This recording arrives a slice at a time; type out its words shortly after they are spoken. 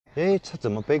哎，他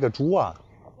怎么背个猪啊？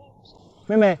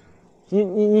妹妹，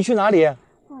你去哪里？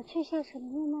我去县城里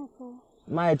面卖猪。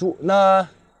卖猪？那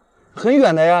很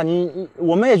远的呀，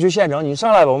我们也去县城，你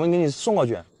上来吧，我们给你送过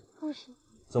去。不行。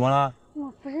怎么了？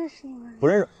我不认识你们。不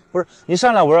认识？不是，你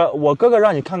上来，我说我哥哥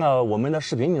让你看看我们的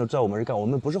视频，你就知道我们是干，我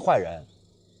们不是坏人。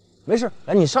没事，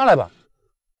来，你上来吧。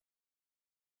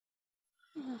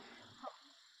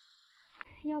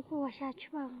要不我下去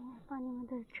吧，我把你们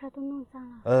的车都弄脏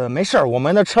了。没事儿，我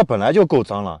们的车本来就够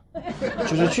脏了，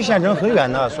就是去县城很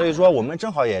远的，所以说我们正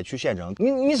好也去县城。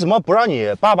你怎么不让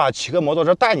你爸爸骑个摩托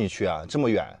车带你去啊？这么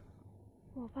远？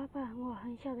我爸爸我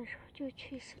很小的时候就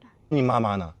去世了。你妈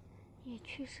妈呢？也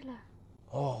去世了。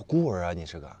哦，孤儿啊，你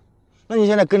是个。那你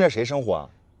现在跟着谁生活啊？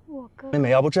我哥。妹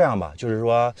妹，要不这样吧，就是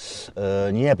说，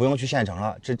你也不用去县城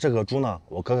了，这个猪呢，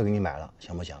我哥哥给你买了，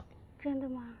行不行？真的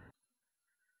吗？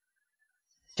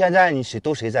现在你谁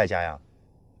在家呀？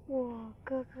我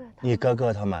哥哥。你哥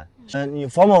哥他们，你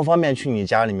方不方便去你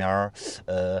家里面，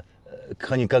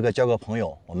和你哥哥交个朋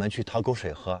友，我们去讨口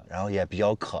水喝，然后也比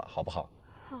较渴，好不好？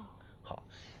好。好，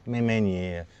妹妹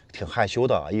你挺害羞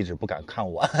的，一直不敢看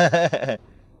我。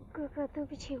哥哥，对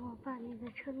不起，我把你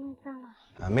的车弄脏了。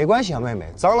啊，没关系啊，妹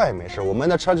妹，脏了也没事，我们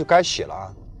的车就该洗了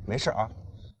啊，没事啊。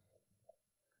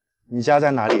你家在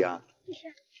哪里啊？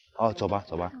好，走吧，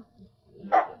走吧。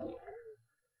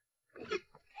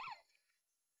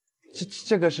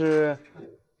这个是？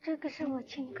这个是我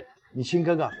亲哥。你亲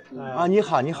哥哥啊？你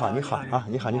好，你好，你好啊，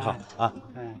你好，你好啊。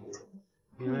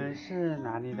你们是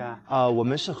哪里的？啊，我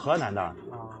们是河南的。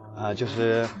啊，就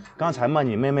是刚才嘛，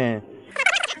你妹妹。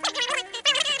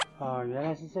哦，原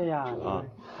来是这样啊！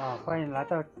啊，欢迎来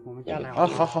到我们家来。啊，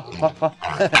好，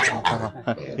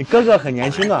你哥哥很年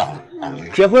轻啊，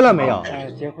结婚了没有？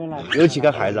结婚了。有几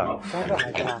个孩子？3个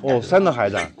孩子。哦，3个孩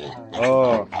子。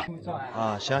哦。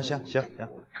啊，行。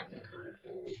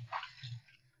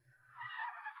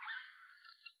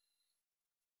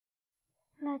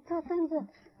来坐凳子。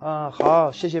啊，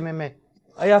好，谢谢妹妹。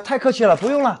哎呀，太客气了，不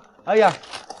用了。哎呀。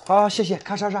好，谢谢，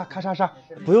咔嚓嚓，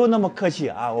不用那么客气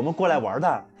啊，我们过来玩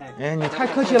的。哎，你太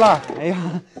客气了。哎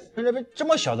呀，这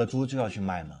么小的猪就要去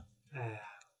卖呢？哎呀，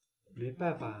没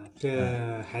办法，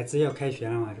这孩子要开学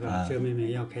了嘛，是吧？这个妹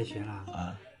妹要开学了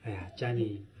啊。哎呀，家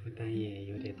里负担也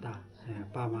有点大，哎呀，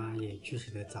爸妈也去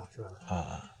世的早，是吧？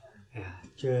哎呀，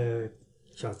这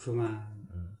小猪嘛，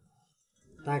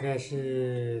大概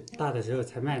是大的时候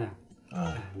才卖的。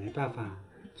哎，没办法，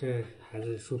这孩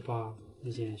子书包。那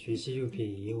些学习用品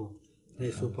也有，那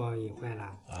书包也坏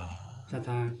了让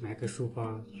他买个书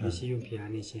包、学习用品啊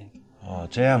那些。哦，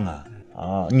这样啊。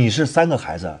啊，你是3个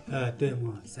孩子？对，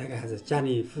我3个孩子，家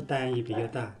里负担也比较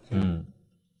大。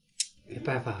没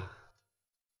办法。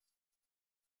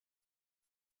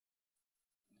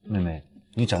妹妹，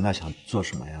你长大想做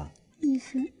什么呀？医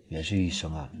生。也是医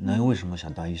生啊？那为什么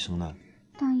想当医生呢？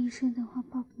当医生的话，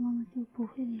爸爸妈妈就不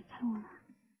会离开我了。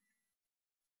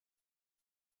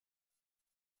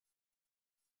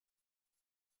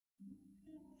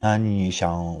那你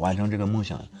想完成这个梦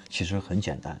想，其实很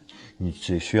简单，你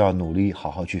只需要努力，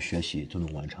好好去学习就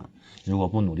能完成。如果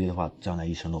不努力的话，将来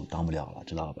一生都当不了了，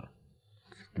知道吧？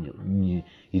你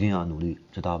一定要努力，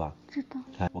知道吧？知道。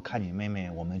我看你妹妹，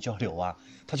我们交流啊，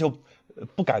她就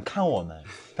不敢看我们。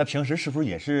她平时是不是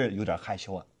也是有点害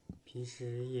羞啊？平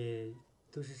时也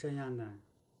都是这样的。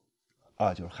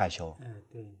啊，就是害羞。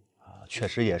对。啊，确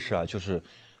实也是啊，就是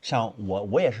像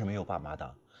我也是没有爸妈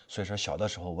的，所以说小的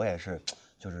时候我也是。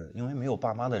就是因为没有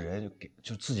爸妈的人，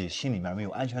就自己心里面没有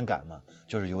安全感嘛，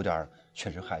就是有点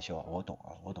确实害羞啊。我懂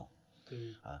啊，我懂。对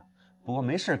啊，不过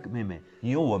没事，妹妹，你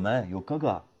有我们，有哥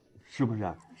哥，是不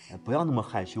是？不要那么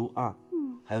害羞啊。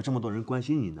还有这么多人关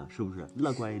心你呢，是不是？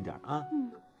乐观一点啊。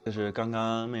就是刚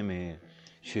刚妹妹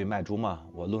去卖猪嘛，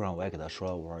我路上我也给她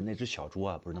说，我说那只小猪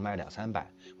啊，不是能卖200-300，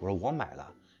我说我买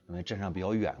了，因为镇上比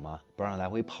较远嘛，不让来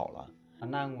回跑了。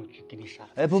那我去给你杀。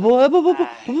哎，不，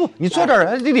你坐这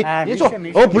儿，弟弟，你坐。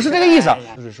哦，不是这个意思，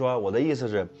就是说我的意思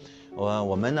是，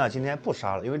我们呢今天不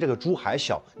杀了，因为这个猪还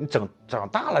小，你长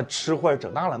大了吃或者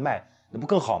长大了卖，那不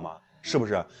更好吗？是不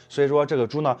是？所以说这个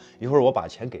猪呢，一会儿我把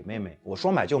钱给妹妹，我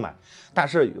说买就买，但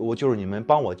是我就是你们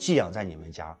帮我寄养在你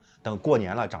们家，等过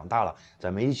年了长大了，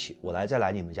咱们一起，我再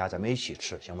来你们家，咱们一起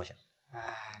吃，行不行？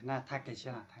那太感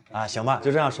谢了，啊，行吧，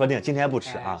就这样说定，今天不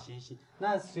吃啊。行，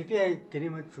那随便给你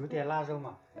们煮点腊肉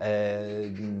嘛。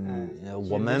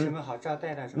我们什么好招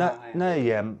待的？那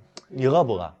也，你饿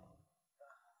不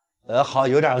饿？好，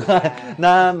有点饿，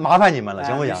那麻烦你们了，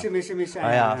行不行？没事。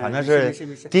哎呀，反正是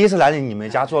第一次来你们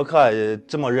家做客，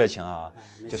这么热情啊，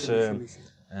就是，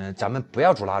咱们不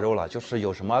要煮腊肉了，就是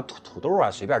有什么土豆啊，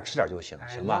随便吃点就行，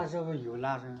行吧？腊肉有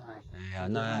腊肉。哎呀，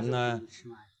那。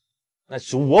那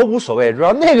我无所谓，主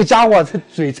要那个家伙他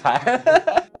嘴馋。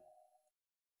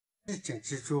是整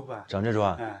只猪吧？整只猪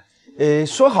啊？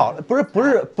说好了，不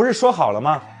是说好了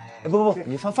吗？不，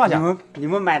你放下。你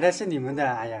们买的是你们的，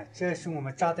哎呀，这是我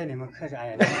们招待你们客人，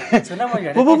哎呀，从那么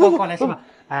远的地方过来是吧？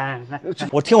哎，来，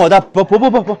我听我的，不，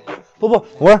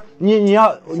我说你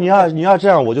要这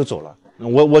样我就走了，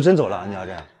我真走了，你要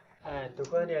这样。如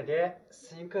果你的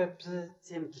是一个是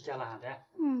这么家了的。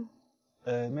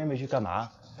妹妹去干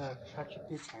嘛？她去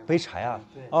背柴。背柴啊？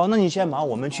哦，那你先忙，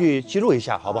我们去记录一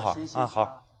下，好不好？啊，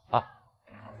好啊。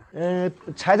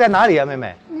柴在哪里啊，妹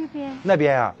妹？那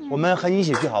边啊，我们和你一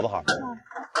起去，好不好？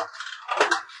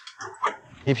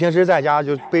你平时在家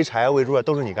就背柴喂猪，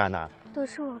都是你干的？都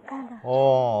是我干的。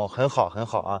哦，很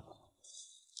好啊。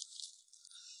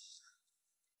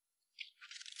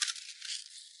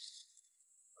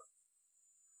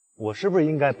我是不是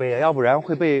应该背啊？要不然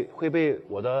会被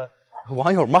我的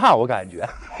网友骂，我感觉。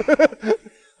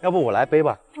要不我来背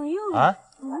吧？不用啊，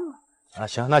不用啊，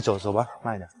行，那走吧，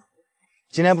慢一点。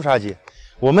今天不杀鸡，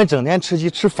我们整天吃鸡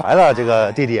吃烦了，这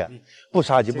个弟弟不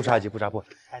杀鸡，不杀鸡，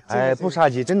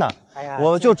真的，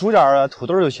我就煮点土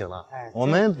豆就行了。我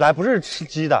们来不是吃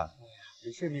鸡的。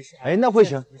没事。哎，那会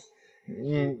行。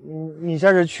你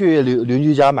这是去邻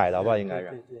居家买的吧？应该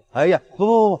是。哎呀，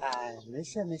不，没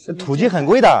事。土鸡很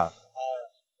贵的，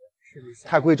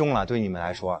太贵重了，对你们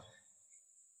来说。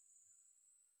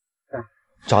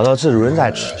找到自主人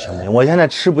再吃行不行？我现在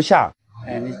吃不下。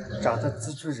你找到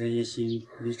自主人也行，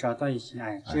你找到也行。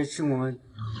这是我们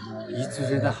彝族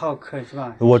人的好客是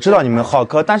吧？我知道你们好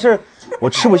客，但是我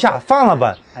吃不下，放了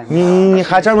吧。你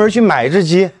还专门去买一只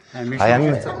鸡？哎呀，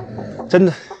真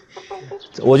的，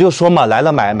我就说嘛，来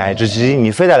了买只鸡，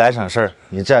你非得来省事儿，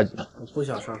你这我不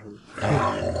想上什么。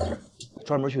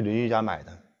专门去邻居家买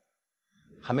的，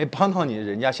还没帮到你，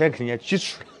人家先给人家鸡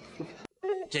吃了。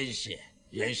真是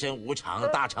人生无常，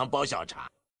大肠包小肠。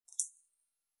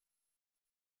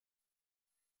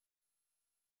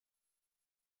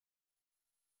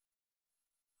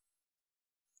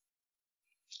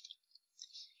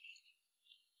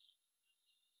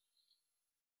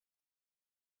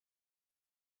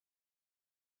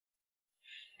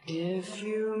If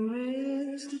you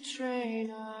miss the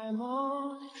train I'm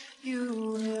on,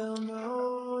 you will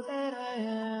know that I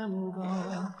am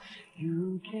gone.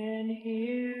 You can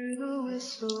hear the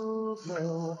whistle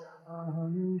blow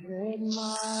 100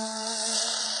 miles.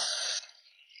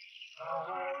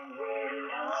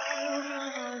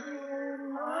 100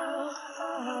 miles,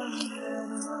 100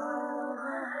 miles.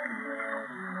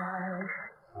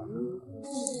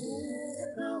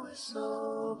 The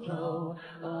whistle blow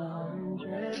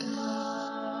 100 miles.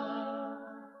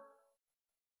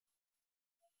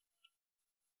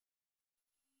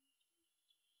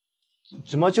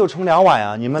 怎么就盛2碗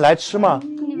呀？你们来吃吗？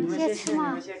你们先吃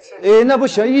吗？哎，那不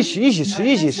行，一起吃。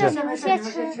你们先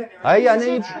吃。哎呀，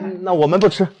那我们不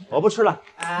吃，我不吃了。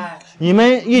你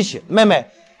们一起，妹妹，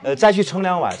再去盛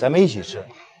2碗，咱们一起吃。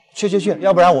去，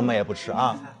要不然我们也不吃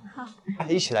啊。好，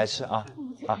一起来吃啊。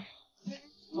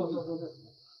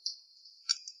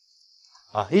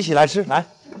一起来吃，来，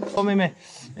妹妹，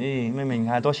妹妹，你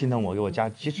看多心疼我，给我加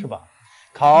鸡翅膀，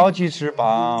烤鸡翅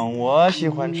膀，我喜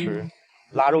欢吃。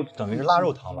腊肉等于是腊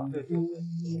肉汤吧？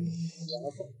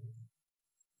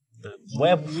我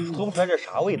也喝不出来这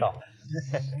啥味道。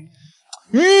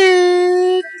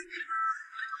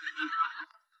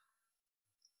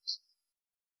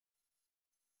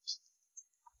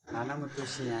拿那么多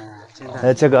心啊，真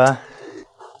的。这个，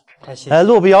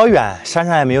路比较远，山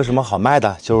上也没有什么好卖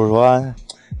的，就是说，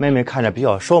妹妹看着比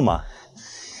较瘦嘛。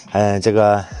这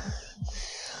个，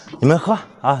你们喝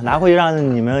啊，拿回去让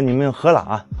你们喝了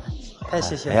啊。太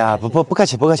谢谢了。哎呀，不客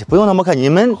气，不用那么客气。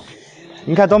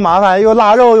你看多麻烦，又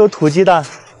腊肉又土鸡的，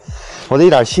我的一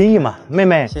点心意嘛。妹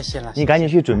妹，谢谢了。你赶紧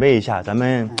去准备一下，咱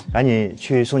们赶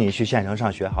紧送你去县城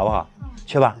上学，好不好？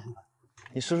去吧。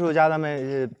你叔叔家他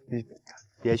们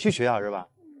也去学校是吧？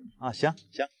啊，行。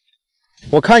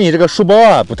我看你这个书包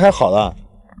啊不太好了，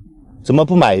怎么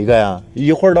不买一个呀？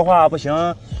一会儿的话不行，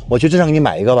我去镇上给你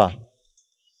买一个吧。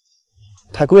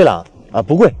太贵了啊？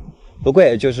不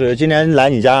贵，就是今天来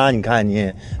你家，你看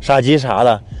你杀鸡啥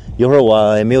的，一会儿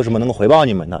我也没有什么能够回报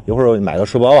你们的，一会儿买个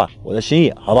书包啊，我的心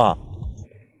意，好不好？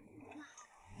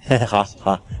嘿嘿，好，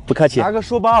不客气。拿个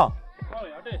书包，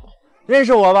认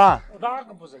识我吧？哪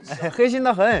个不认识？黑心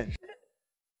的很。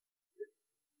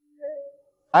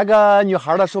拿个女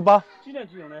孩的书包。几年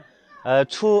级用的？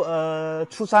初3。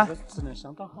质量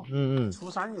相当好。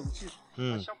初3用起。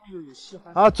小朋友又喜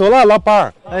欢。啊，走了，老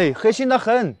板儿。黑心的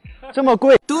很，这么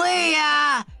贵。对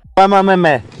呀。妈妈妹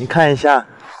妹，你看一下。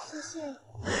谢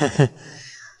谢。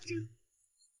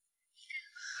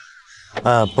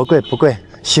不贵不贵，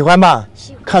喜欢吧？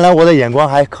喜欢。看来我的眼光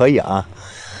还可以啊。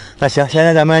那行，现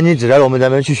在你指着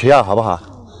咱们去学校好不好？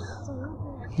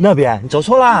那边你走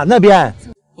错了，那边。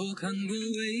我看过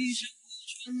微笑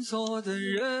穿梭的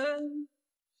人，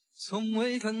从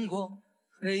未看过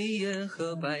黑夜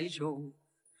和白昼，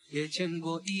也见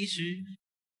过一时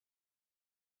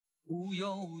无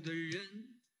忧的人。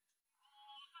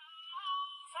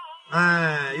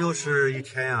哎，又是一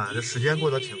天呀，这时间过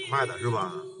得挺快的，是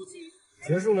吧？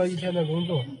结束了一天的工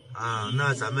作啊，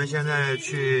那咱们现在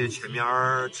去前面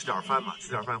吃点饭吧，吃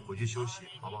点饭回去休息，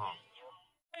好不好？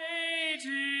未知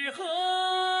何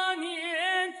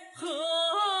年何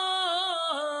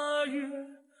月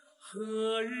何